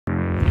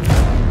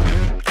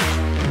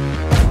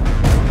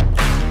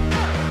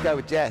go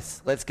with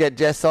Jess. Let's get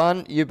Jess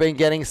on. You've been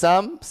getting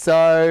some,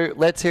 so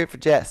let's hear it for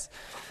Jess.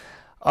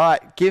 All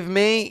right, give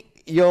me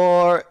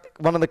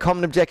one of the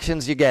common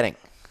objections you're getting.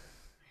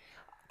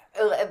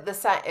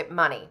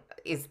 Money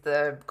is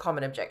the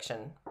common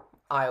objection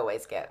I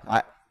always get.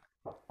 All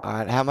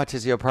right, how much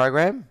is your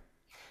program?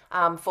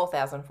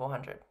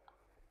 4,400.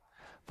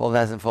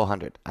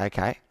 4,400.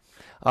 Okay.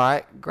 All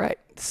right, great.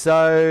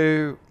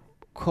 So,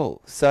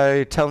 cool.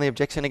 So, tell me the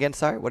objection again.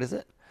 Sorry, what is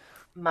it?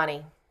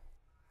 Money.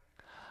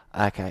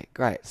 Okay,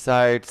 great.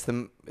 So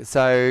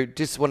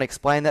just want to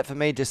explain that for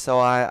me, just so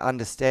I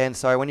understand.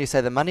 So, when you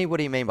say the money, what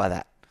do you mean by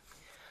that?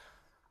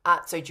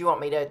 So do you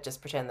want me to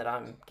just pretend that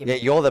I'm giving?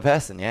 Yeah, you're the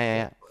person.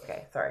 Yeah.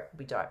 Okay, sorry,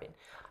 we dive in.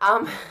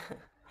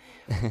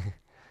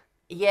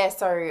 Yeah,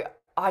 so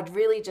I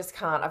really just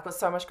can't. I've got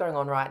so much going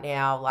on right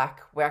now. Like,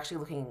 we're actually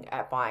looking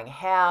at buying a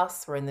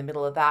house. We're in the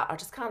middle of that. I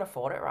just can't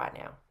afford it right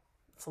now.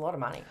 It's a lot of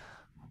money.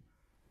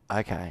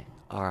 Okay.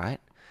 All right.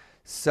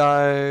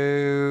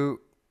 So,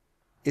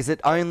 is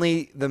it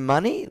only the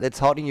money that's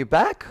holding you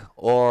back,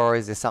 or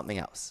is there something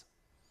else?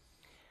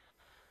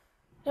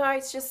 No,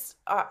 it's just,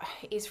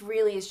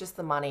 it's just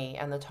the money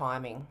and the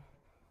timing.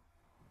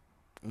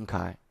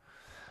 Okay.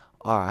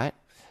 All right.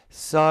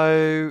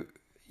 So,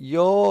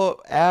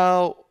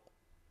 our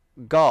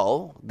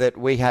goal that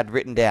we had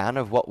written down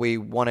of what we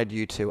wanted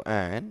you to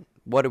earn,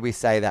 what did we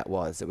say that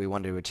was that we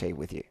wanted to achieve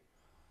with you?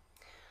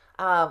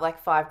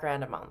 Like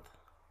 $5,000 a month.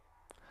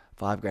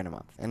 5 grand a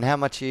month. And how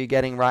much are you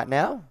getting right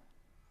now?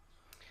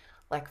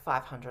 Like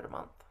 500 a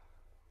month.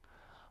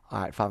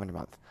 All right, 500 a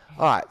month.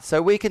 All right,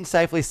 so we can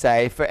safely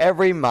say for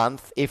every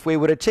month, if we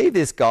would achieve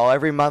this goal,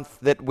 every month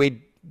that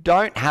we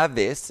don't have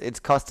this, it's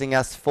costing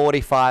us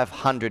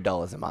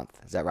 $4,500 a month.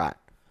 Is that right?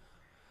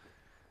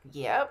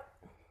 Yep.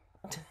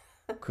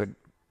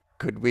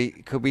 Could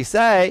we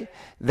say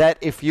that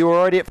if you were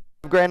already at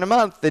 5 grand a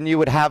month, then you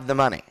would have the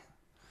money?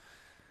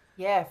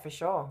 Yeah, for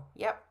sure.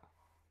 Yep.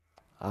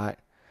 All right.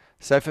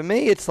 So for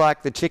me, it's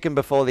like the chicken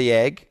before the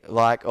egg,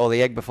 or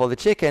the egg before the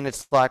chicken.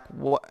 It's like,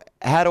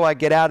 how do I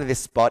get out of this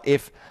spot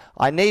if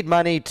I need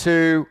money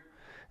to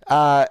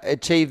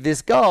achieve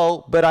this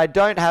goal, but I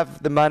don't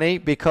have the money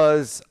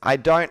because I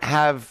don't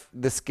have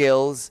the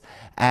skills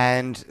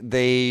and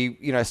the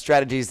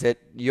strategies that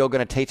you're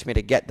going to teach me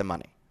to get the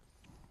money.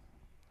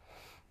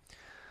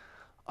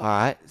 All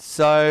right.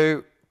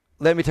 So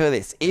let me tell you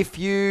this: if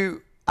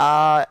you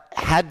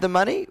had the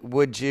money,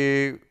 would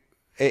you?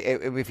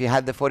 If you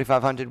had the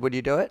 4,500, would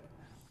you do it?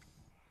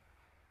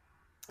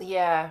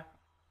 Yeah.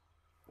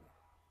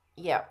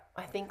 Yeah,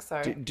 I think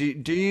so.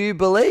 Do you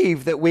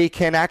believe that we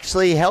can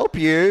actually help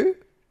you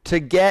to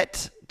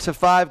get to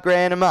 5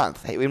 grand a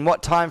month? In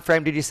what time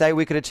frame did you say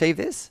we could achieve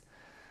this?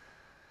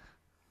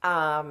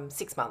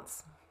 6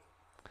 months.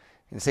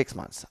 In 6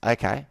 months.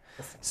 Okay.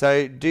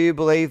 So do you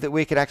believe that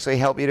we can actually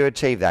help you to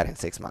achieve that in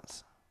 6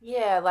 months?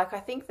 Yeah, like I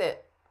think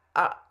that,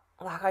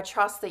 I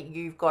trust that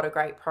you've got a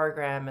great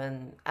program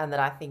and that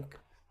I think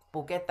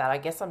we'll get that. I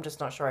guess I'm just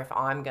not sure if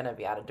I'm going to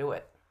be able to do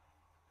it.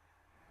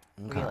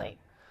 Okay. Really.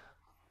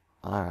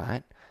 All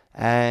right.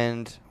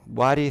 And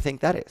why do you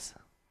think that is?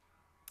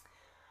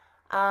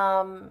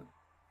 Because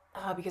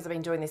I've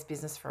been doing this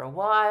business for a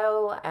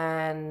while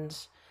and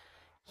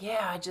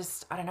yeah,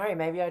 I don't know,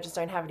 maybe I just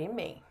don't have it in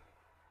me.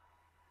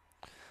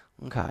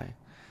 Okay.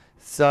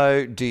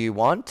 So do you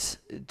want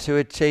to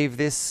achieve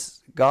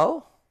this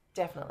goal?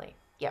 Definitely.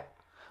 Yep.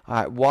 All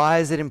right. Why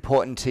is it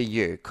important to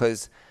you?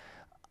 Because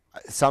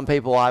some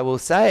people, I will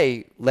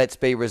say, let's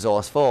be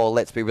resourceful,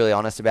 let's be really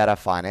honest about our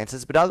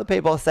finances. But other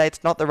people say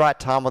it's not the right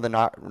time or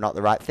not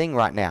the right thing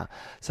right now.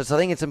 So I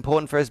think it's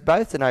important for us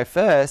both to know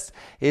first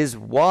is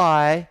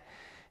why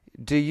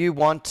do you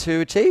want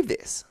to achieve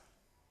this?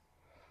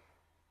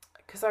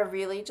 Because I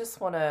really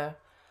just want to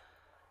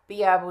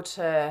be able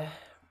to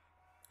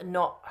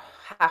not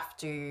have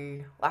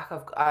to,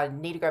 I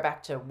need to go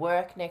back to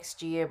work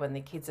next year when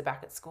the kids are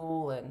back at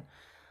school and,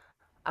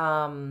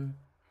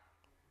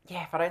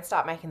 yeah, if I don't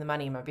start making the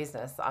money in my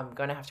business, I'm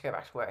going to have to go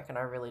back to work and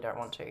I really don't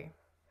want to.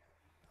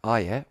 Oh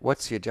yeah,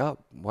 what's your job?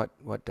 What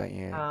don't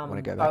you want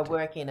to go I back to?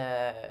 work in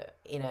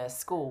a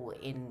school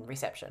in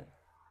reception.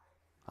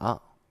 Oh,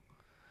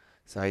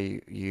 so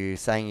you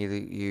saying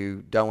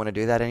you don't want to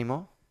do that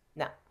anymore?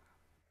 No.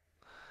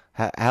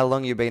 How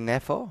long you been there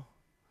for?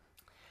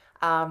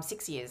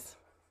 6 years.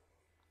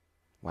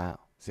 Wow,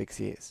 6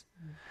 years.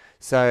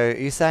 So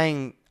you're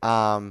saying,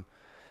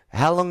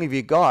 how long have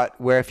you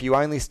got where if you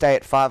only stay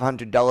at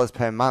 $500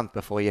 per month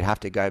before you'd have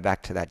to go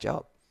back to that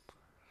job?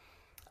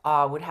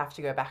 I would have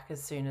to go back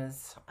as soon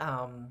as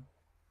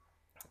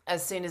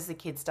the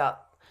kids start,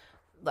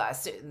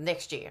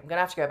 next year. I'm going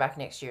to have to go back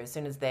next year. As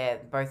soon as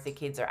both the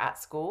kids are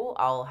at school,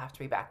 I'll have to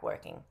be back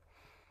working.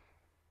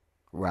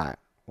 Right.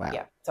 Wow.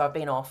 Yeah. So I've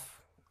been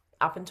off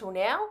up until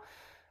now.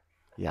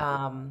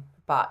 Yeah.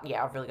 But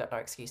yeah, I've really got no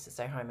excuse to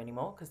stay home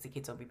anymore because the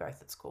kids will be both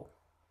at school.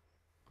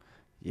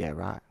 Yeah,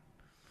 right.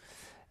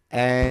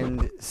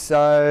 And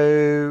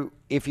so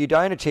if you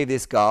don't achieve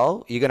this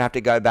goal, you're going to have to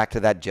go back to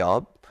that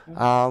job.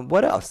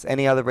 What else?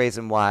 Any other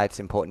reason why it's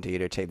important to you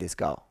to achieve this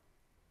goal?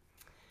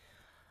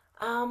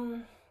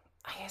 I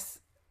guess,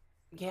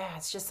 yeah,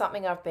 it's just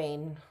something I've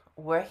been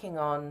working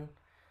on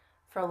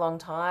for a long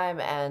time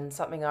and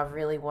something I've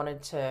really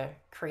wanted to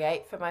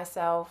create for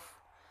myself.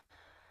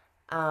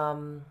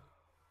 Um,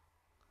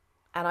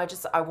 and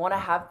I want to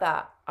have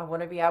that. I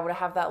want to be able to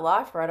have that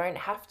life where I don't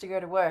have to go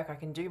to work. I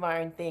can do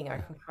my own thing. I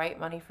can create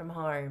money from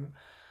home.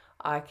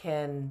 I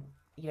can,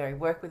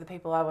 work with the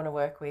people I want to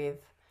work with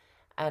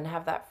and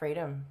have that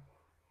freedom.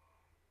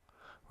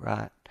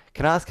 Right.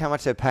 Can I ask how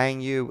much they're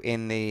paying you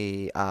in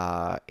the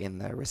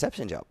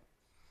reception job?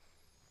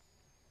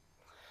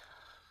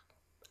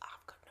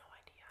 I've got no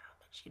idea how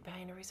much you'd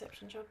pay in a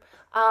reception job.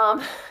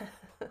 Um,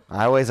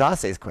 I always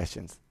ask these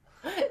questions.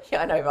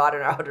 yeah, I know, but I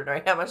don't know. I don't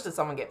know. How much does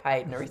someone get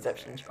paid in a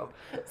reception job?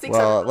 Well,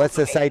 600 let's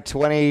a just say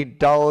week.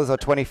 $20 or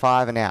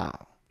 25 an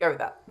hour. Go with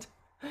that.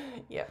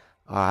 Yeah.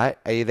 All right.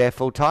 Are you there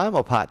full time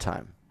or part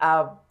time?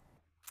 Um,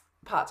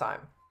 Part time.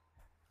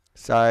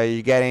 So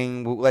you're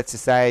getting, let's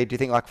just say, do you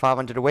think like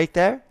 500 a week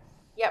there?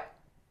 Yep.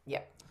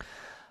 Yep.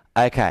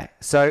 Okay.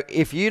 So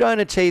if you don't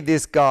achieve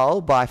this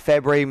goal by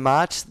February,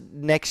 March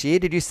next year,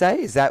 did you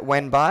say? Is that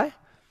when by?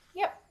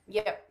 Yep.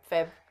 Yep.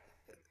 Feb.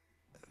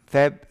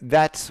 Feb,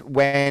 that's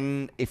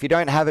when, if you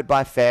don't have it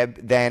by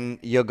Feb, then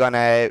you're going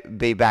to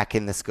be back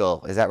in the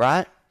school. Is that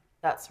right?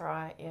 That's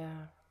right. Yeah.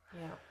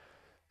 Yeah.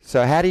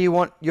 So how do you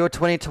want your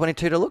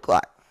 2022 to look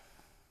like?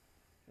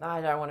 I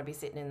don't want to be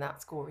sitting in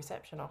that school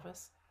reception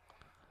office.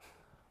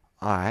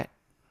 All right.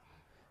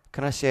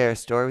 Can I share a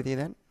story with you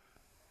then?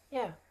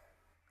 Yeah.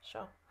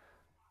 Sure.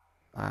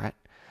 All right.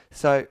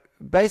 So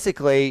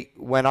basically,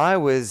 when I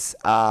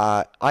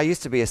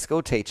used to be a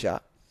school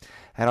teacher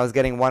and I was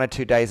getting 1 or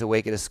 2 days a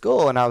week at a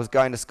school and I was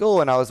going to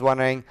school and I was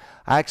wondering,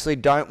 I actually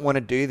don't want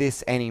to do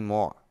this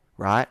anymore,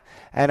 right?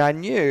 And I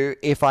knew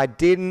if I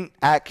didn't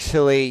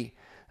actually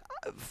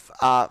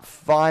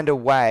find a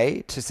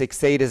way to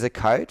succeed as a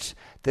coach,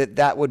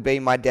 that would be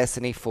my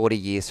destiny 40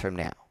 years from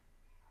now,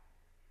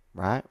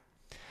 right?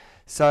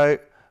 So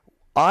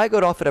I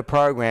got offered a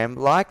program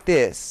like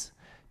this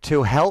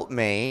to help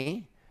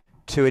me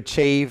to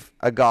achieve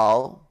a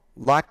goal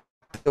like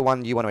the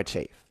one you want to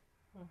achieve.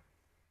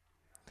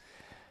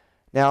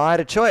 Now, I had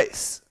a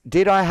choice.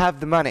 Did I have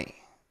the money?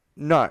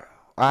 No,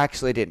 I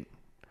actually didn't.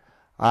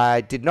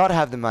 I did not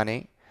have the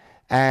money,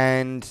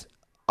 and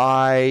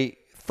I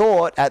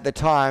thought at the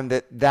time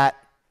that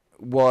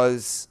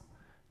was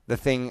the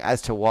thing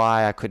as to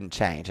why I couldn't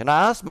change. And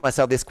I asked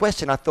myself this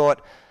question. I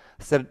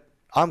said,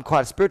 I'm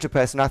quite a spiritual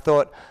person. I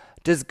thought,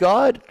 does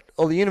God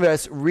or the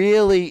universe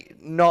really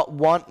not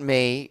want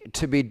me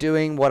to be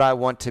doing what I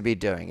want to be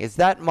doing? Is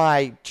that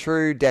my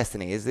true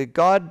destiny? Is it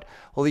God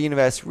or the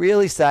universe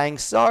really saying,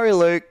 sorry,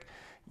 Luke,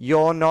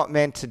 you're not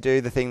meant to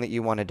do the thing that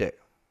you want to do?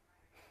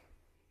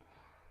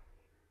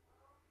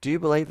 Do you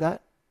believe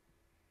that?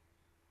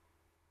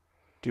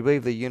 Do you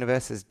believe the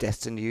universe has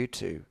destined you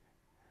to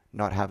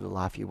not have the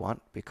life you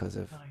want because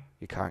of No.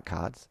 your current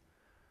cards?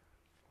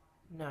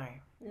 No.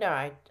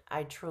 No.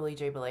 I truly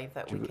do believe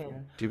that we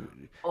can Do,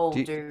 all do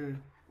you- do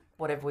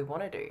whatever we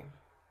want to do.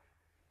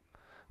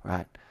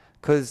 Right.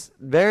 Because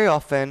very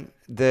often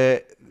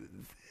the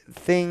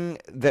thing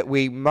that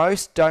we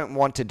most don't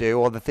want to do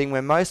or the thing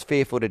we're most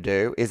fearful to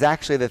do is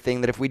actually the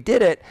thing that if we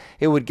did it,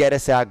 it would get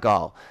us our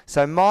goal.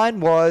 So mine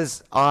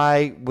was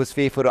I was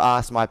fearful to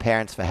ask my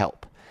parents for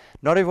help.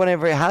 Not everyone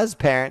ever has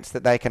parents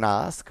that they can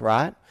ask,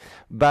 right?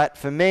 But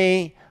for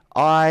me,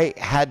 I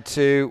had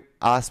to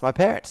ask my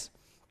parents.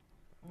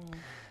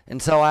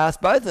 And so I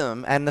asked both of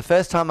them. And the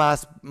first time I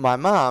asked my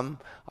mum,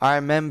 I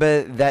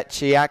remember that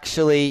she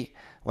actually,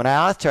 when I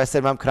asked her, I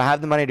said, Mum, could I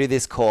have the money to do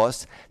this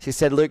course? She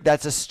said, Luke,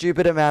 that's a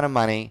stupid amount of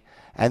money.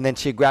 And then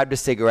she grabbed her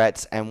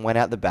cigarettes and went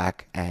out the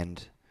back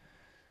and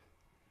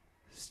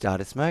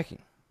started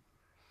smoking.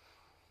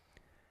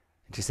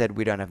 And she said,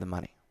 we don't have the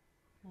money.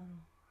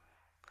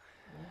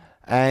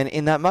 And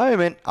in that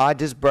moment, I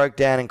just broke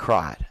down and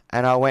cried.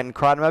 And I went and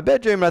cried in my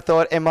bedroom. And I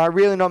thought, am I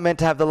really not meant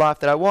to have the life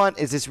that I want?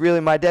 Is this really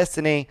my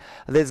destiny?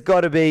 There's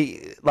got to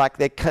be,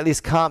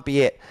 this can't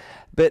be it.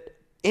 But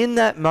in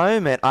that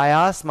moment, I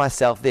asked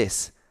myself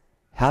this,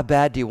 how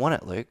bad do you want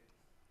it, Luke?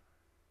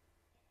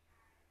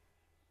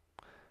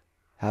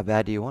 How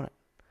bad do you want it?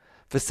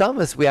 For some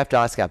of us, we have to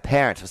ask our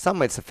parents. For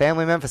some, it's a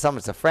family member. For some,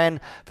 it's a friend.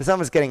 For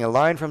some, it's getting a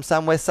loan from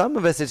somewhere. Some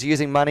of us, it's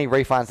using money,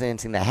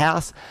 refinancing the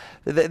house.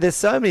 There's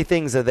so many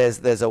things that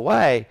there's a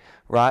way,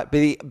 right?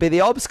 But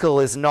the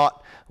obstacle is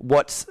not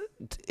what's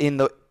in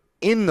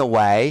the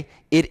way.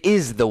 It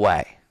is the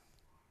way.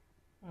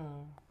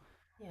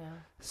 Yeah.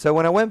 So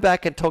when I went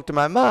back and talked to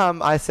my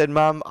mum, I said,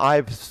 Mum,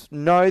 I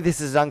know this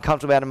is an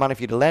uncomfortable amount of money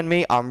for you to lend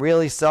me. I'm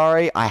really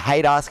sorry. I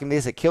hate asking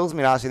this. It kills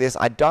me to ask you this.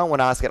 I don't want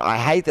to ask it. I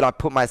hate that I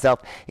put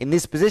myself in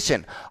this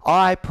position.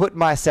 I put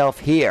myself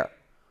here.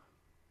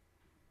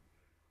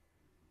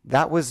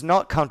 That was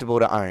not comfortable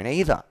to own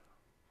either.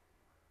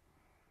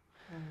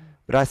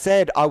 But I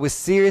said I was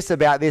serious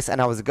about this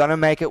and I was going to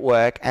make it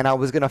work and I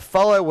was going to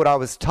follow what I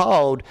was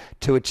told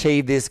to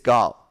achieve this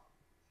goal.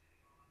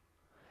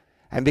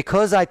 And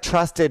because I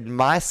trusted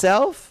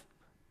myself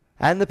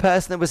and the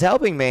person that was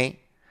helping me,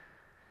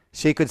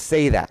 she could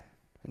see that.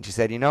 And she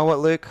said, you know what,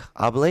 Luke?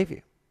 I'll believe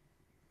you.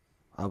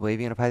 I'll believe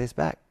you're going to pay this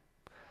back.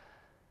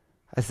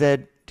 I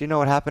said, do you know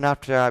what happened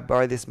after I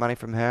borrowed this money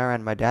from her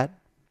and my dad?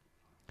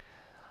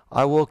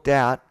 I walked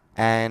out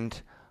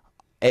and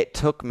it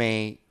took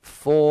me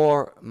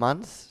 4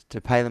 months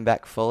to pay them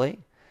back fully.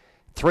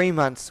 3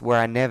 months where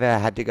I never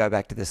had to go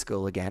back to the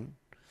school again.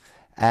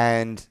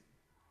 And,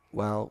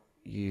 well,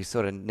 you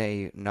sort of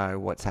know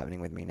what's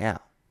happening with me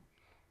now.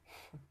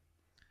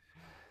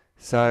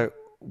 So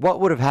what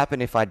would have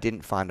happened if I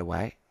didn't find a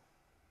way?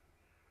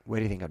 Where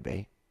do you think I'd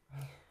be?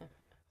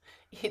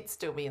 You'd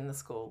still be in the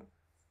school.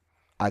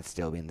 I'd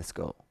still be in the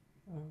school.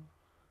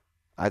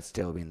 I'd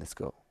still be in the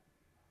school.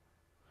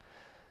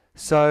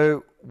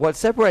 So what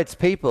separates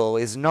people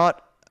is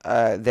not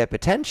their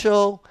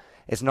potential.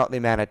 It's not the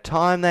amount of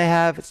time they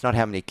have. It's not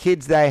how many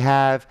kids they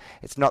have.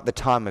 It's not the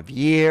time of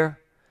year.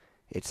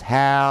 It's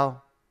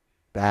how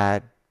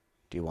bad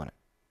do you want it?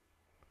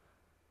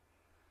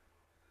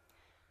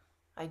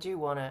 I do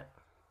want it.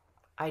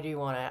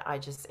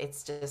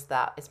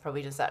 It's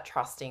probably just that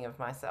trusting of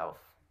myself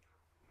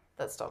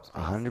that stops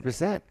me.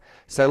 100%.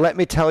 So let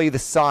me tell you the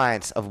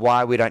science of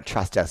why we don't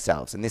trust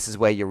ourselves. And this is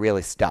where you're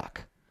really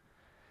stuck.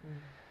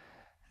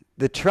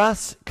 The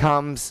trust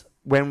comes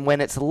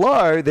when it's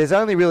low, there's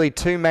only really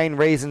two main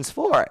reasons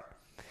for it.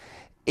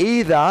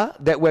 Either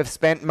that we've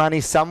spent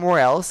money somewhere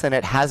else and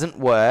it hasn't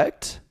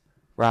worked,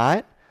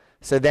 right?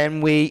 So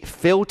then we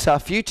filter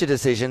future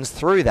decisions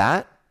through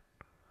that.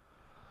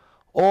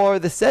 Or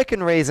the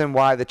second reason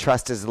why the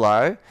trust is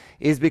low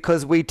is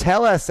because we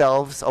tell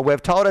ourselves, or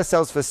we've told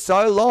ourselves for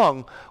so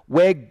long,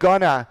 we're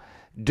gonna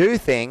do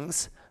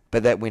things,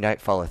 but that we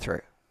don't follow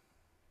through.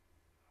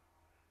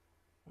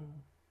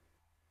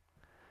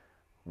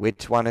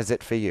 Which one is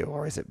it for you,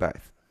 or is it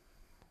both?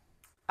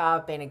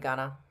 I've been a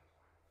gunner.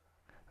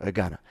 A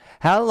gunner.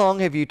 How long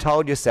have you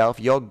told yourself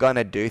you're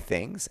gonna do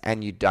things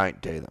and you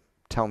don't do them?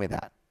 Tell me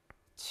that.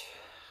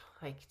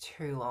 Like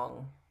too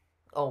long.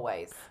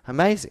 Always.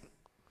 Amazing.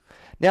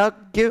 Now,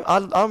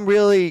 I'm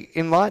really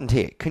enlightened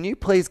here. Can you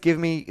please give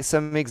me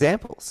some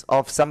examples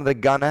of some of the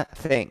gunner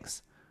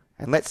things?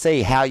 And let's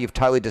see how you've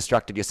totally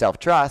destructed your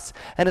self-trust.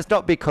 And it's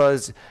not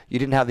because you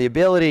didn't have the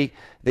ability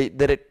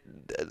that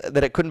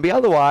it couldn't be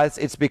otherwise.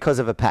 It's because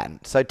of a pattern.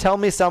 So tell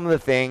me some of the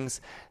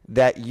things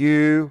that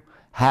you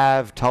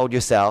have told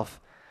yourself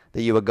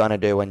that you were going to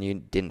do and you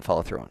didn't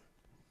follow through on.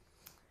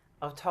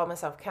 I've told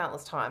myself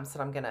countless times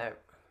that I'm going to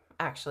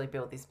actually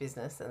build this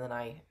business and then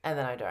I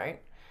don't.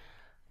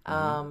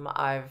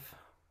 I've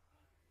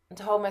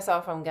told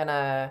myself I'm going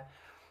to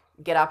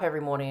get up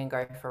every morning and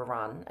go for a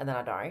run and then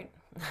I don't.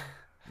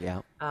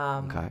 Yeah.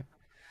 Okay.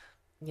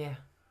 Yeah.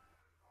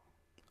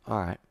 All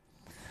right.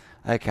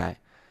 Okay.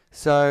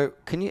 So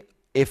can you,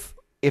 if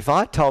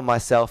I told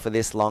myself for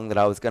this long that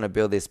I was going to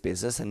build this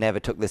business and never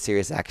took the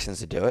serious actions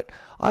to do it,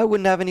 I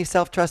wouldn't have any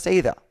self-trust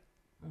either.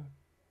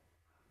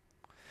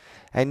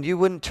 And you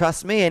wouldn't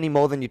trust me any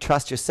more than you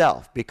trust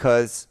yourself,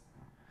 because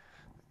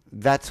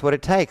that's what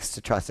it takes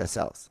to trust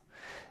ourselves.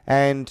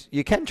 And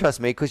you can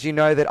trust me because you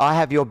know that I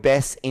have your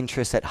best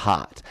interests at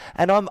heart.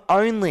 And I'm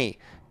only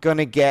going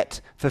to get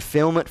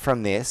fulfillment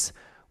from this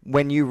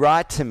when you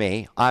write to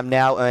me, I'm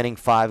now earning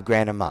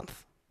 $5,000 a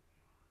month.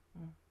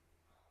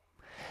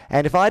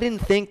 And if I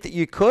didn't think that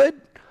you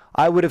could,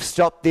 I would have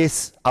stopped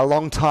this a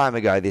long time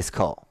ago, this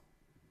call.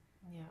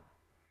 Yeah.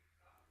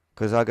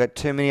 Because I got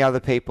too many other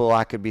people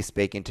I could be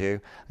speaking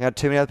to. I got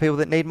too many other people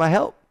that need my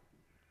help.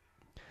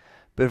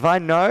 But if I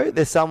know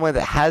there's someone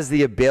that has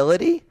the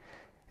ability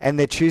and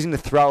they're choosing to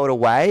throw it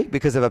away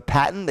because of a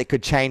pattern that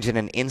could change in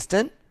an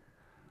instant,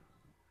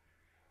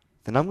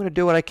 then I'm going to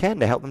do what I can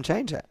to help them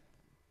change that.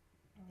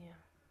 Yeah.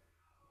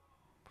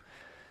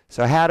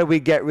 So how do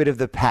we get rid of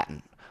the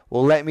pattern?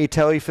 Well, let me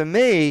tell you, for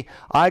me,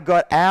 I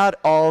got out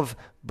of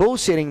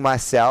bullshitting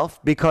myself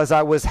because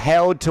I was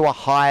held to a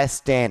higher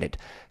standard.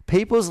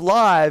 People's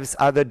lives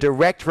are the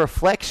direct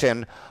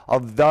reflection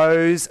of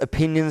those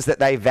opinions that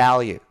they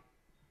value.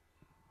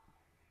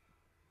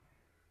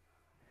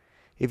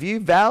 If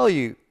you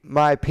value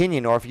my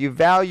opinion, or if you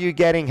value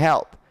getting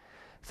help,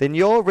 then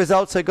your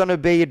results are going to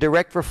be a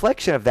direct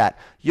reflection of that.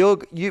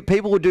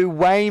 People will do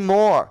way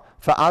more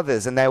for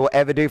others than they will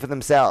ever do for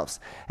themselves.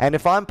 And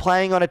if I'm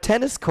playing on a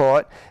tennis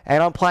court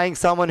and I'm playing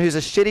someone who's a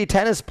shitty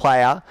tennis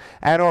player,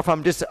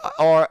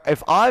 or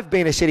if I've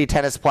been a shitty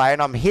tennis player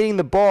and I'm hitting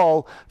the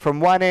ball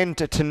from one end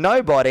to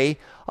nobody,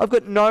 I've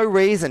got no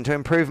reason to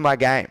improve my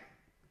game,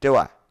 do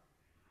I?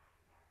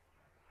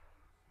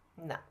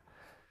 No.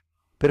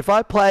 But if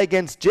I play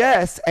against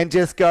Jess and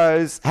Jess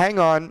goes, hang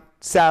on,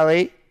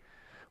 Sally,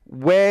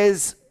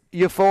 where's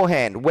your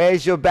forehand?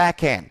 Where's your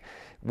backhand?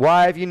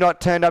 Why have you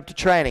not turned up to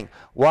training?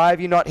 Why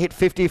have you not hit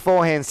 50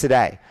 forehands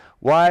today?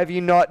 Why have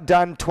you not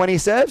done 20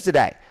 serves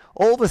today?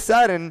 All of a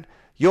sudden,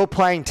 you're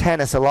playing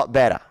tennis a lot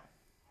better.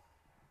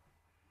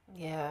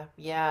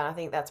 Yeah. I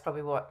think that's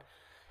probably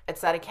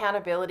it's that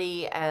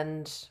accountability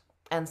and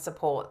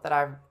support that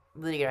I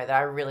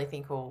really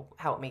think will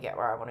help me get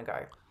where I want to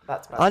go.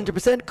 That's what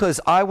 100%, because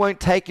I won't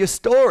take your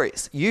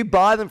stories. You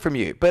buy them from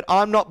you, but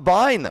I'm not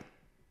buying them.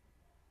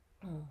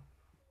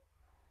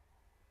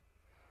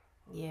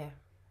 Yeah.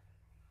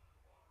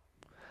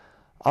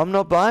 I'm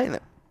not buying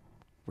them,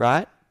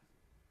 right?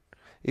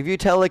 If you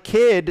tell a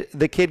kid,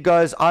 the kid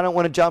goes, I don't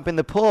want to jump in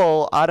the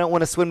pool, I don't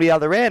want to swim to the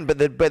other end, but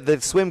the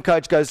swim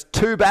coach goes,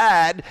 too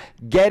bad,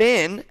 get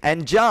in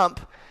and jump,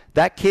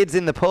 that kid's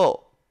in the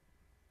pool.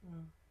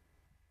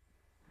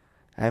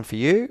 And for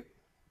you,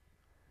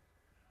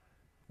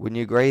 wouldn't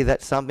you agree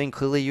that's something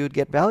clearly you would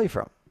get value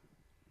from?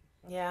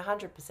 Yeah,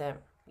 100%.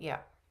 Yeah.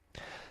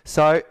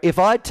 So if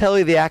I tell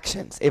you the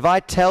actions, if I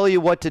tell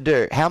you what to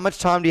do, how much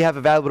time do you have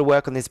available to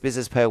work on this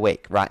business per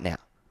week right now?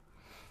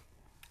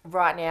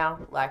 Right now,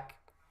 like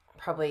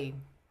probably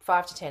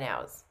 5 to 10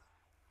 hours.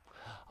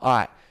 All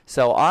right.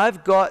 So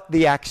I've got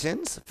the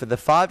actions for the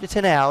 5 to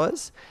 10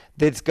 hours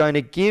that's going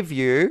to give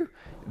you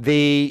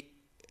the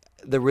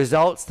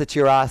results that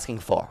you're asking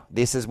for.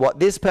 This is what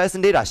this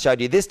person did. I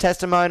showed you this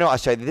testimonial. I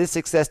showed you this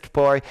success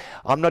story.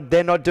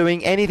 They're not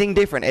doing anything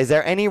different. Is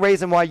there any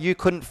reason why you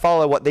couldn't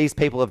follow what these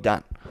people have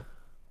done?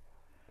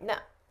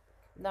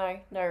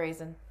 No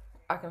reason.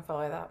 I can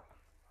follow that.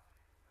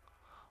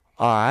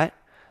 All right.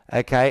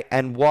 Okay.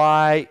 And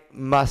why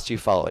must you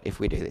follow it if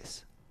we do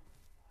this?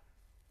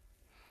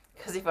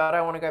 Because if I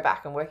don't want to go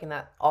back and work in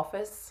that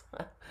office,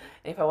 and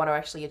if I want to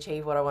actually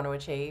achieve what I want to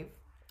achieve,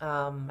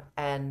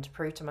 and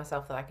prove to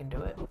myself that I can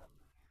do it.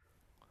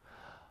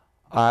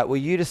 All right. Well,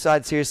 you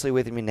decide seriously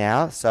with me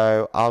now,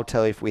 so I'll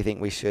tell you if we think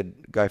we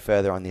should go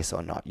further on this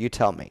or not. You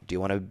tell me. Do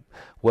you want to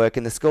work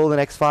in the school the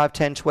next 5,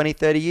 10, 20,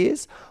 30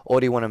 years, or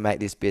do you want to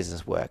make this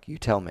business work? You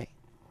tell me.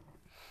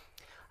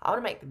 I want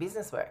to make the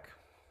business work.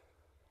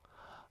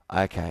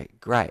 Okay,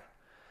 great.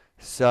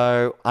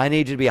 So I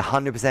need you to be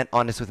 100%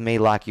 honest with me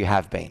like you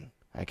have been,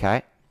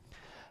 okay?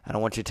 And I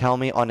want you to tell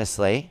me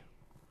honestly,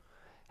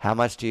 how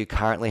much do you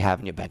currently have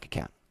in your bank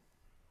account?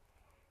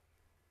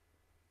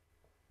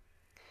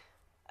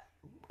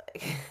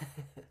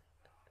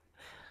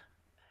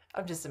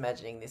 I'm just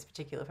imagining this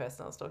particular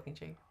person I was talking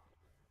to.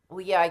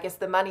 Well, yeah, I guess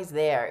the money's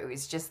there. It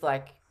was just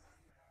like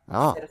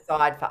set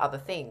aside for other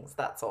things.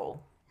 That's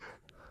all.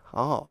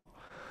 Oh,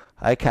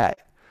 okay.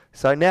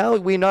 So now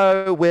we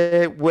know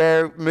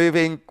we're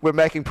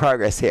making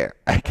progress here,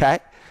 okay?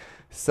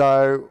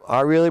 So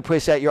I really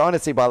appreciate your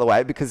honesty, by the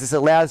way, because this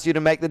allows you to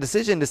make the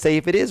decision to see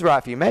if it is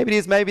right for you. Maybe it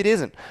is, maybe it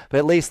isn't. But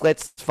at least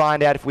let's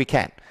find out if we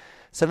can.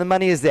 So the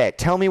money is there.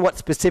 Tell me what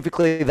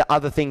specifically the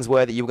other things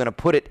were that you were going to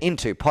put it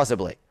into,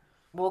 possibly.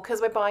 Well,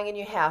 because we're buying a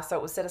new house, so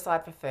it was set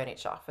aside for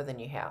furniture for the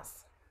new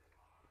house.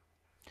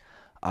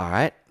 All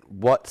right.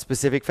 What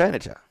specific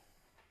furniture?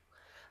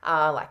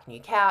 Like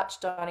new couch,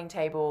 dining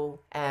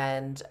table,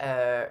 and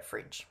a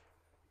fridge.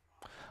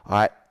 All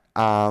right.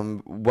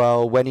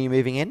 Well, when are you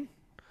moving in?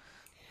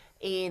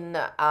 In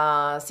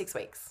 6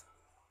 weeks.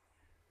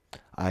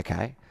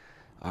 Okay.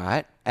 All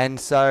right. And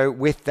so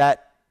with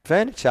that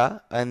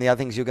furniture and the other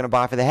things you're going to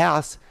buy for the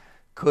house,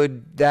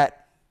 could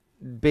that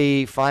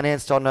be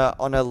financed on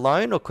a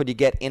loan, or could you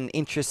get an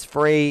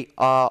interest-free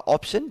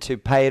option to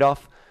pay it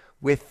off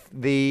with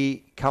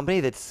the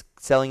company that's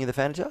selling you the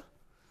furniture?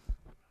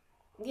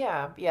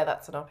 Yeah,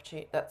 that's an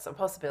opportunity. That's a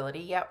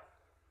possibility. Yep.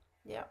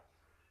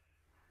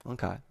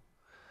 Okay.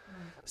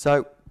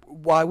 So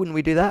why wouldn't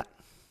we do that?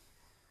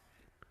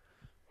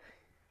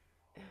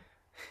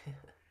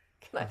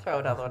 Can I throw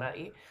another one at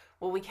you?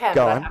 Well, we can,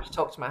 Go but on. I have to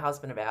talk to my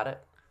husband about it.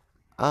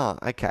 Oh,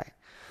 okay.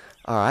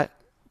 All right.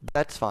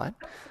 That's fine.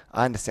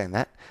 I understand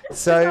that. I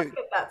So,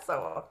 get that so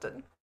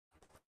often.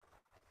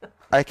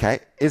 okay.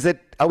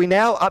 Are we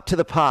now up to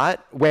the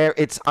part where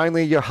it's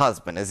only your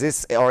husband?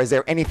 Or is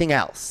there anything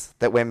else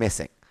that we're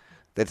missing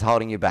that's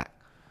holding you back?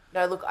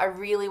 No, look, I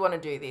really want to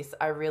do this.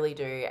 I really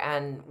do.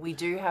 And we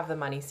do have the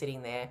money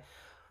sitting there.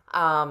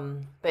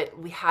 But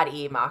we had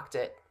earmarked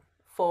it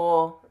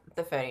for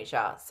the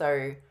furniture.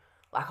 So,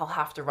 like, I'll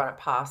have to run it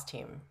past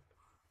him.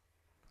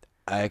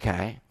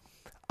 Okay.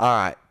 All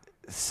right.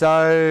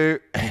 So,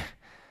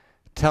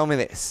 tell me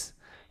this.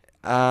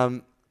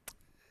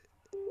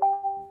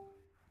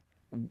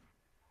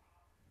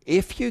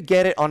 If you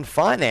get it on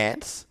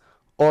finance,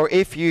 or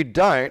if you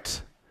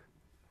don't,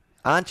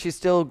 aren't you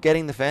still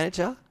getting the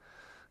furniture?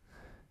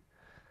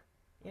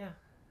 Yeah.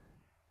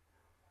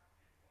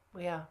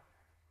 We are.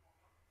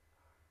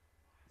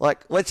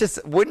 Like,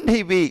 wouldn't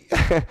he be,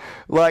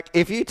 like,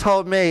 if you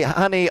told me,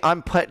 honey,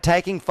 I'm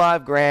taking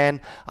 $5,000,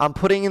 I'm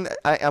putting in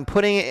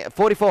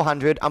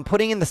 4,400, I'm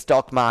putting in the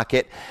stock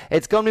market,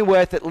 it's going to be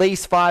worth at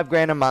least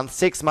 $5,000 a month,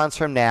 6 months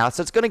from now,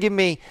 so it's going to give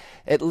me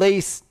at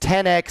least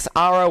 10x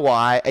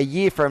ROI a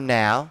year from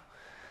now,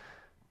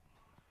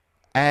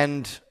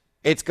 and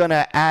it's going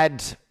to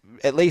add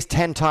at least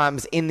 10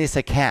 times in this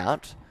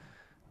account,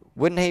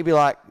 wouldn't he be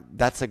like,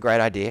 that's a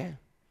great idea?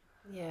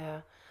 Yeah.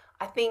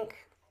 I think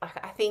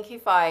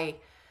if I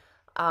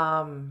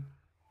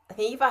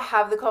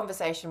have the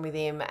conversation with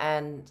him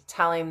and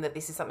tell him that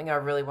this is something I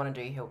really want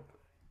to do,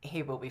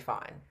 he will be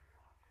fine.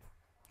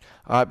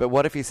 All right, but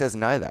what if he says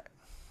no, though?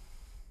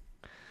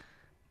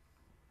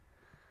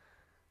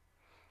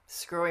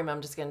 Screw him,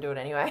 I'm just going to do it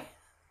anyway.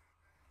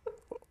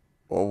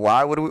 Well,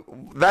 why would we?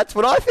 That's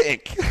what I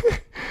think.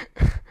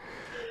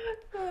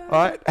 All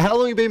right, how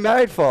long have you been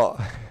married for?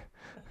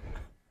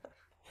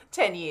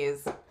 10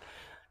 years.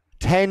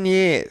 10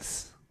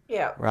 years,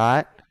 Yeah.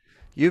 right?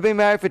 You've been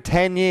married for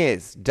 10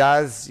 years.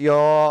 Does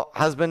your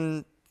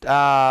husband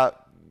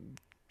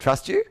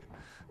trust you?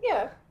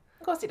 Yeah.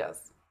 Of course he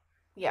does.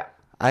 Yeah.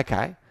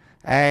 Okay.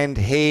 And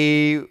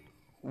he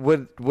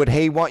would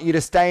he want you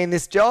to stay in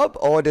this job,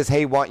 or does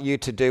he want you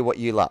to do what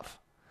you love?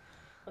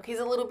 Look, he's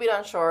a little bit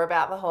unsure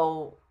about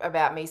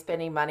about me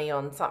spending money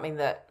on something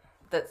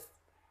that's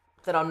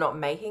that I'm not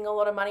making a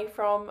lot of money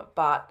from,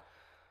 but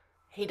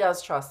he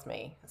does trust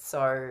me.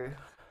 So,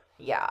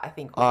 yeah, I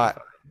think we'll All be right.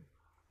 fine.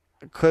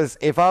 Because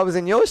if I was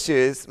in your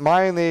shoes,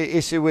 my only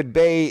issue would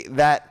be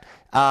that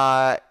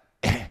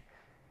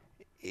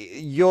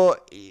you're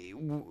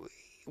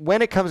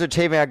when it comes to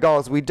achieving our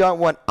goals, we don't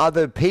want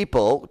other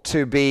people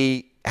to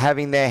be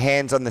having their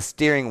hands on the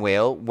steering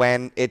wheel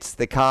when it's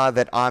the car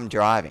that I'm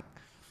driving.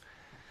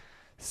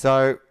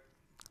 So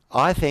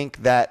I think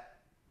that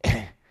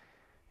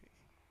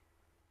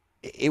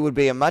it would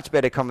be a much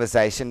better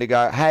conversation to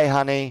go, hey,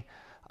 honey,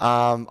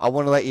 I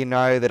want to let you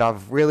know that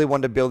I've really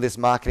wanted to build this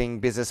marketing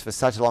business for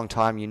such a long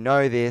time. You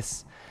know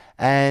this.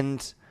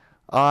 And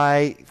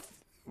I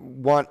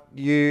want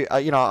you,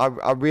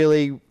 I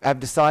really have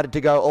decided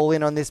to go all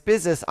in on this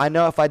business. I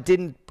know if I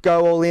didn't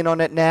go all in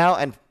on it now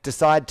and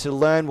decide to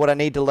learn what I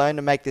need to learn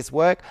to make this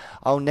work,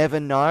 I'll never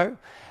know.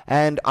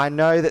 And I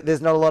know that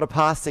there's not a lot of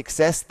past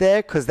success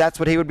there, because that's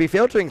what he would be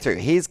filtering through.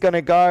 He's going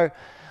to go,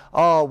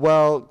 oh,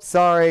 well,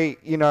 sorry,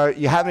 you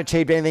haven't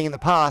achieved anything in the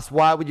past.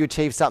 Why would you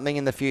achieve something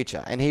in the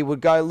future? And he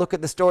would go, look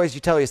at the stories you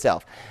tell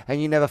yourself,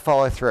 and you never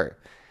follow through.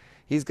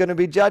 He's going to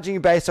be judging you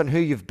based on who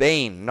you've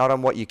been, not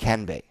on what you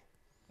can be.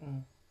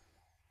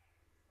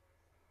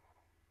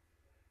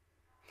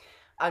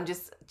 I'm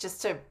just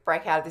to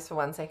break out of this for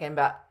 1 second,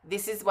 but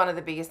this is one of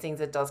the biggest things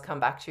that does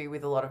come back to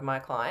with a lot of my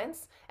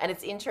clients. And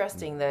it's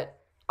interesting that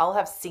I'll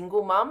have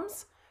single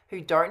mums who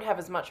don't have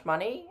as much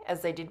money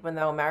as they did when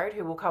they were married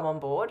who will come on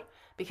board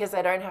because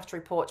they don't have to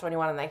report to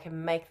anyone and they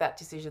can make that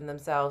decision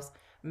themselves.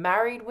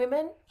 Married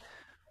women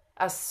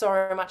are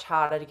so much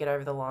harder to get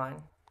over the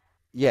line.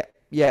 Yeah.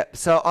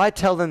 So I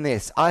tell them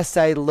this. I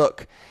say,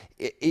 look,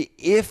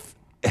 if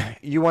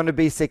you want to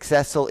be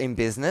successful in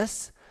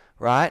business,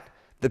 right,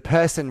 the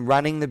person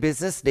running the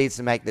business needs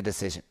to make the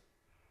decision.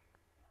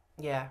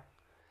 Yeah.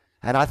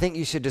 And I think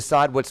you should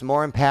decide what's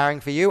more empowering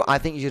for you. I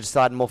think you should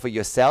decide more for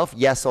yourself,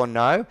 yes or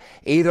no.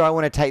 Either I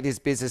want to take this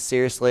business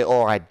seriously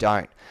or I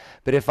don't.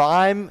 But if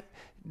I'm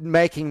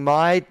making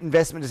my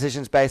investment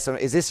decisions based on,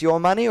 is this your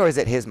money or is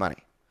it his money?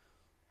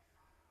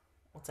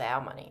 It's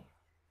our money.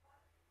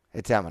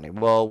 It's our money.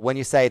 Well, when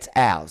you say it's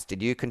ours,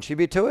 did you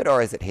contribute to it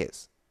or is it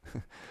his?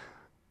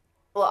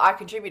 Well, I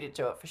contributed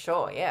to it for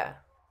sure, yeah.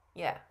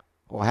 Yeah.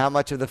 Well, how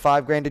much of the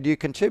 $5,000 did you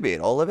contribute?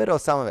 All of it or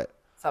some of it?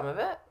 Some of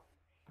it.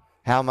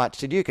 How much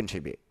did you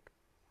contribute?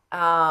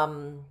 I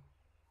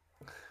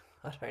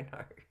don't know.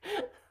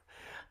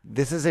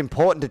 This is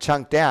important to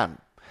chunk down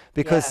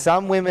because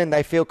some women,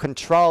 they feel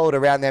controlled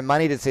around their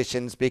money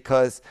decisions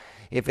because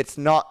if it's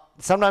not,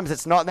 sometimes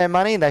it's not their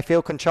money and they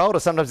feel controlled, or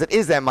sometimes it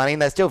is their money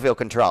and they still feel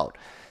controlled.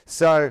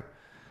 So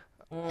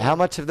how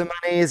much of the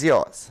money is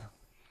yours?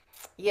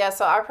 Yeah,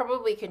 so I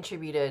probably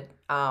contributed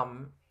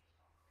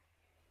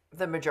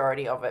the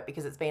majority of it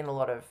because it's been a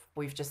lot of,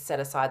 we've just set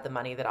aside the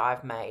money that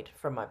I've made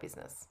from my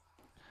business.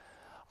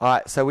 All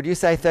right. So would you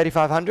say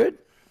 3,500?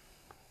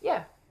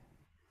 Yeah.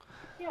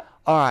 Yeah.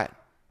 All right.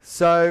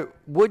 So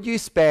would you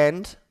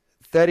spend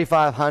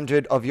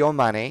 3,500 of your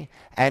money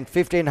and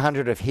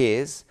 1,500 of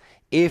his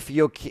if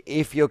your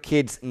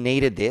kids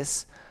needed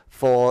this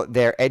for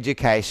their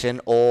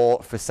education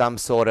or for some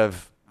sort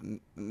of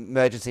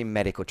emergency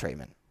medical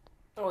treatment?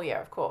 Oh yeah,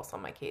 of course,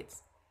 on my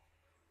kids.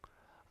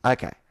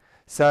 Okay.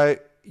 So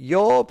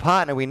your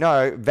partner, we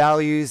know,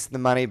 values the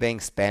money being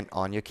spent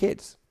on your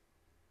kids.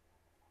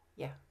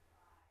 Yeah.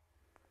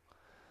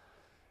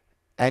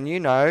 And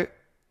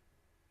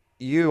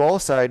you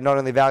also not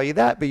only value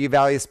that, but you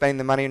value spending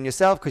the money on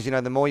yourself because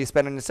the more you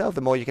spend on yourself,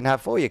 the more you can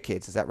have for your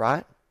kids. Is that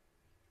right?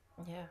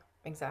 Yeah,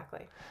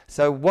 exactly.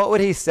 So what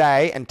would he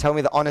say, and tell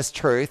me the honest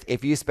truth,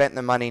 if you spent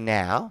the money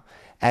now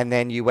and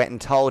then you went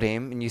and told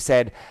him and you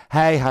said,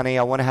 hey, honey,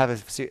 I want to have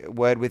a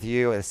word with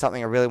you. There's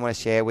something I really want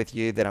to share with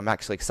you that I'm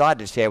actually excited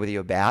to share with you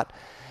about.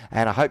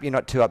 And I hope you're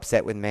not too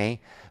upset with me.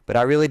 But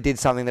I really did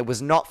something that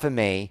was not for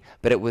me,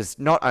 but it was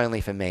not only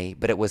for me,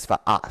 but it was for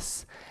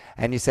us.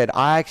 And you said,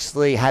 I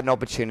actually had an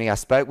opportunity. I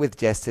spoke with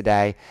Jess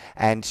today,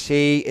 and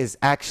she is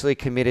actually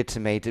committed to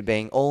me, to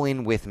being all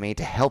in with me,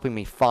 to helping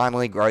me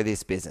finally grow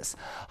this business.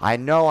 I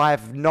know I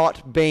have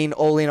not been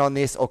all in on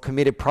this or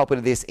committed properly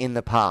to this in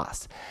the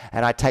past,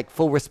 and I take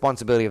full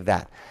responsibility of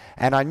that.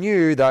 And I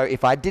knew, though,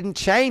 if I didn't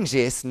change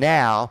this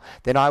now,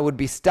 then I would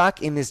be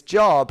stuck in this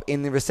job,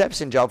 in the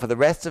reception job for the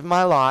rest of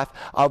my life.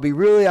 I'll be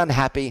really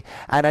unhappy.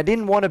 And I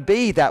didn't want to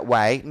be that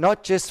way,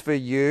 not just for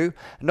you,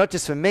 not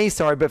just for me,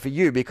 sorry, but for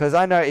you. Because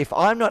I know if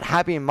I'm not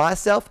happy in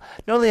myself,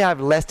 not only I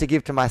have less to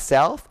give to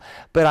myself,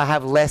 but I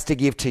have less to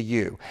give to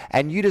you.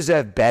 And you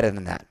deserve better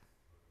than that.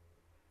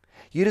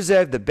 You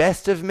deserve the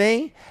best of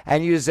me,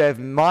 and you deserve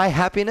my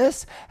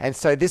happiness. And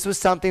so this was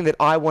something that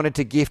I wanted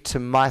to gift to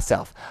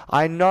myself.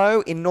 I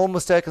know in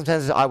normal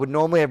circumstances I would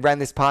normally have ran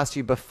this past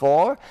you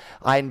before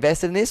I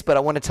invested in this, but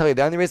I want to tell you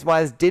the only reason why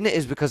I didn't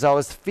is because I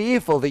was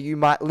fearful that you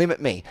might limit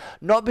me.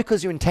 Not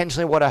because you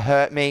intentionally want to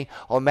hurt me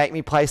or make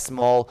me play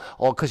small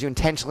or because you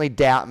intentionally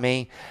doubt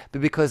me,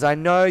 but because I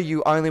know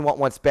you only want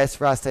what's best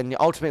for us, and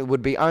ultimately it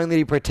would be only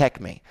to protect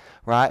me,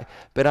 right?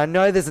 But I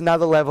know there's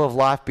another level of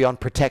life beyond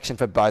protection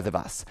for both of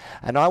us.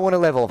 And I want a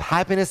level of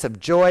happiness, of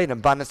joy, and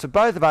abundance for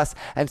both of us.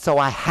 And so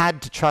I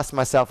had to trust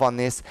myself on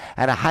this,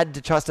 and I had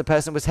to trust the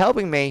person who was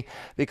helping me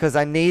because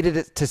I needed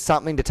it to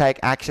something to take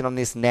action on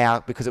this now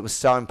because it was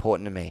so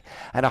important to me.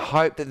 And I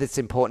hope that it's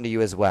important to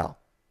you as well.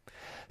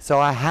 So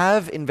I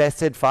have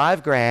invested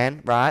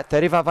 $5,000, right?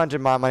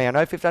 3,500 my money. I know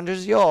 1,500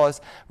 is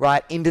yours,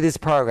 right? Into this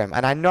program.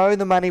 And I know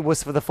the money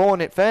was for the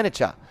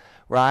furniture,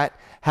 right?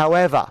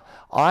 However,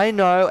 I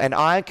know and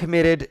I'm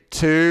committed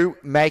to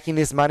making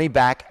this money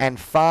back and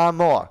far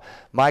more.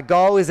 My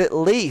goal is at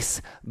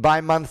least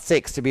by month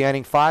 6 to be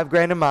earning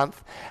 $5,000 a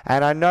month.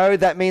 And I know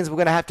that means we're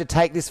going to have to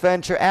take this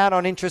furniture out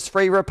on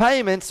interest-free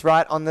repayments,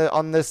 right? On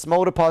the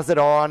small deposit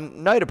or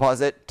on no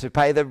deposit to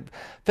pay the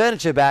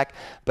furniture back.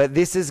 But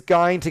this is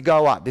going to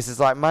go up. This is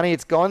like money.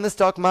 It's gone in the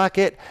stock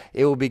market.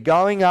 It will be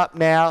going up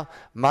now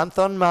month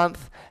on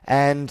month.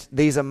 And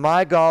these are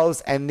my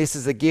goals, and this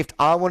is a gift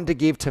I wanted to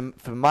give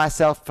for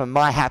myself, for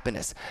my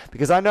happiness.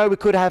 Because I know we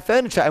could have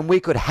furniture and we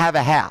could have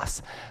a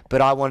house,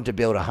 but I wanted to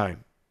build a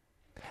home.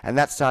 And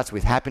that starts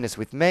with happiness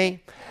with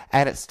me,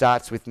 and it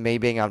starts with me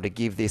being able to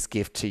give this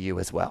gift to you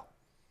as well.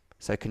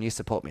 So can you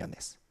support me on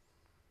this?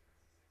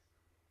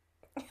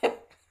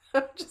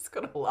 I'm just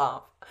going to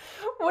laugh.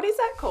 What is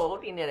that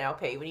called in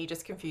NLP when you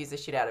just confuse the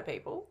shit out of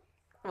people?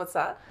 What's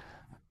that?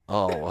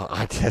 Oh, well,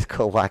 I just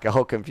call like a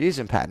whole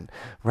confusion pattern,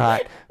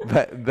 right?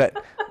 But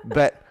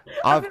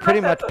I've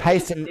pretty much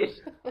paced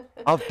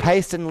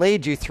and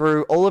lead you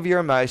through all of your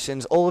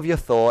emotions, all of your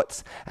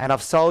thoughts, and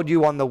I've sold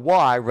you on the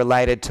why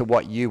related to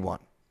what you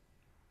want.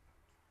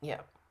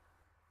 Yeah.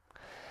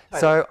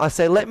 So I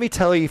say, let me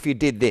tell you if you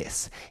did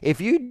this. If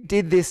you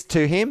did this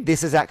to him,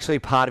 this is actually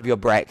part of your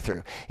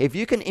breakthrough. If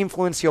you can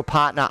influence your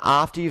partner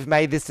after you've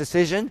made this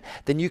decision,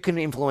 then you can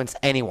influence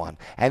anyone.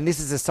 And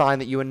this is a sign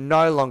that you are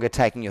no longer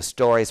taking your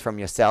stories from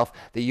yourself,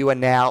 that you are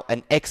now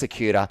an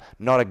executor,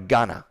 not a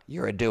gunner.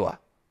 You're a doer.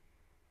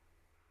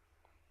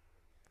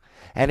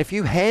 And if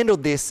you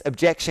handled this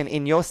objection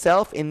in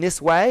yourself in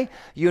this way,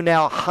 you're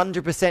now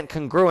 100%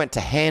 congruent to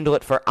handle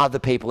it for other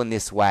people in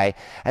this way.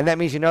 And that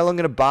means you're no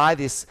longer going to buy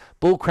this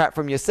bullcrap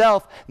from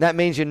yourself. And that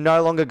means you're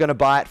no longer going to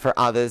buy it for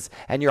others.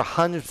 And you're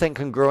 100%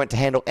 congruent to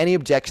handle any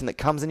objection that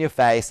comes in your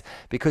face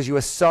because you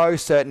are so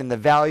certain in the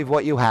value of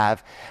what you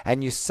have.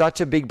 And you're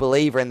such a big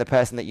believer in the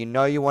person that you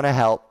know you want to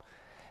help.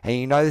 And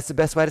you know this is the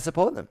best way to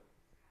support them.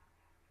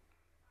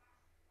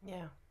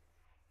 Yeah.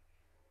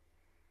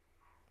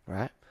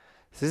 Right?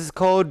 So this is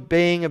called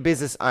being a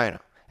business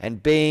owner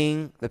and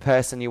being the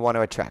person you want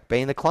to attract,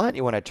 being the client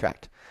you want to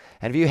attract.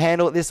 And if you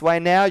handle it this way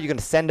now, you're going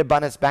to send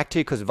abundance back to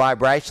you because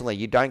vibrationally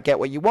you don't get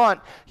what you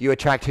want, you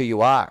attract who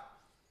you are.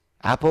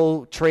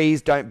 Apple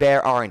trees don't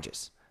bear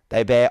oranges.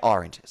 They bear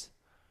oranges.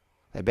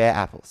 They bear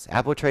apples.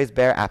 Apple trees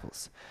bear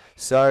apples.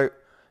 So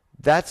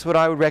that's what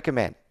I would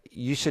recommend.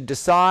 You should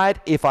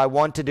decide if I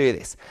want to do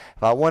this.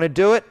 If I want to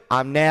do it,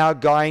 I'm now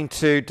going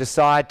to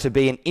decide to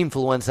be an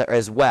influencer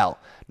as well,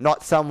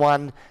 not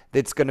someone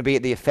that's going to be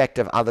at the effect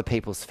of other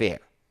people's fear.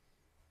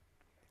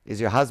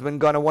 Is your husband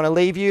going to want to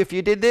leave you if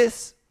you did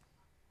this?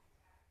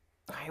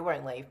 He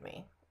won't leave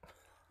me.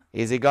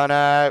 Is he going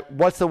to...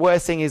 What's the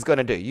worst thing he's going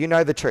to do? You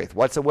know the truth.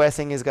 What's the worst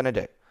thing he's going to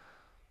do?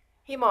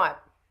 He might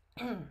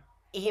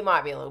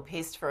be a little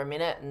pissed for a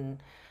minute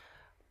and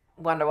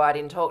wonder why I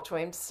didn't talk to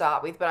him to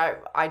start with,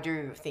 but I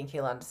do think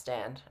he'll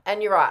understand.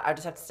 And you're right, I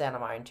just have to stand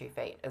on my own 2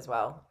 feet as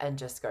well and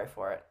just go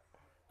for it.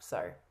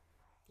 So,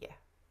 yeah.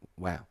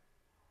 Wow.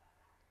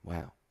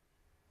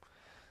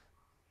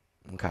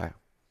 Okay.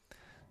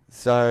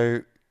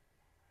 So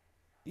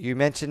you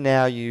mentioned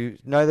now you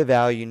know the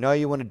value, you know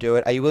you want to do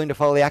it. Are you willing to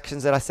follow the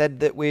actions that I said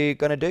that we're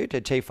going to do to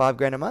achieve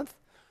 $5,000 a month?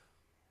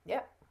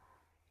 Yeah.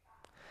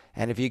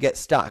 And if you get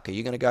stuck, are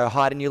you going to go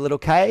hide in your little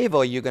cave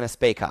or are you going to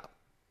speak up?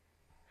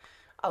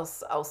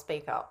 I'll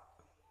speak up.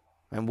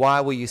 And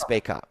why will you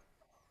speak up?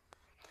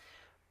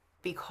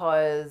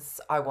 Because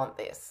I want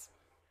this.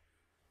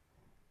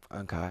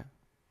 Okay.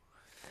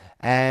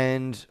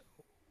 And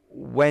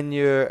when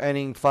you're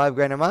earning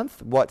 $5,000 a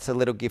month, what's a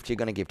little gift you're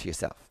going to give to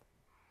yourself?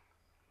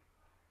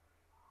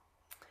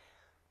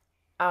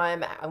 I'm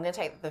going to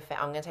take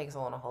us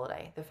all on a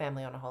holiday, the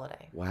family on a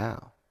holiday.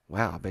 Wow.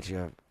 I bet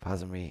your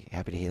husband will be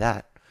happy to hear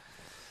that.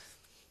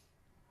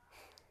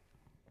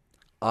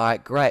 All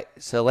right, great.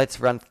 So let's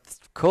run.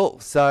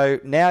 Cool. So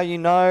now you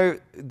know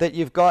that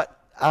you've got,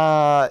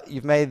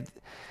 you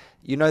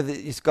know that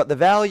you've got the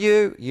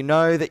value. You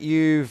know that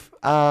you've,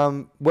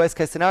 worst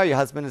case scenario, your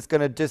husband is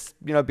going to just,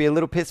 be a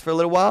little pissed for a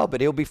little while, but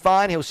he'll be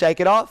fine. He'll shake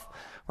it off,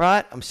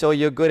 right? I'm sure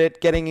you're good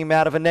at getting him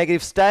out of a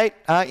negative state,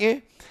 aren't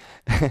you?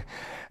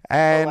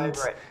 And all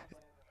over it.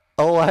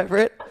 all over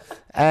it.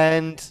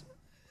 And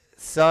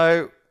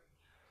so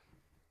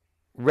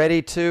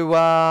ready to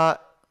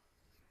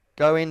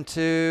go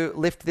into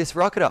lift this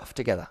rocket off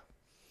together.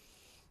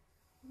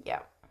 Yeah.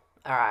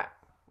 All right.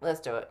 Let's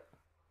do it.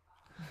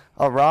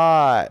 All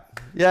right.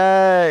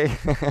 Yay.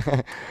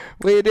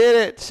 We did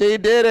it. She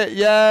did it.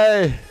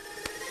 Yay.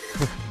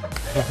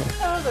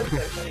 Oh, that's so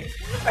funny.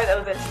 Oh, that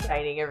was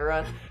entertaining,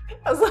 everyone.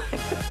 I was like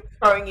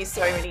throwing you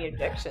so many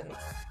objections.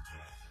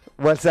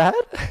 What's that?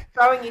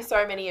 Throwing you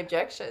so many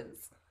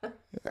objections.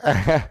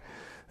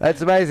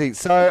 That's amazing.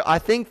 So I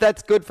think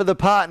that's good for the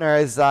partner.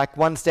 Is like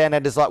one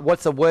standard is like,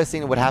 what's the worst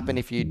thing that would happen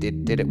if you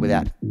did it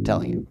without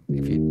telling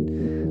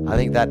him? I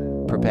think that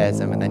prepares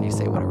them, and then you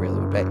see what it really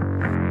would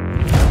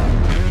be.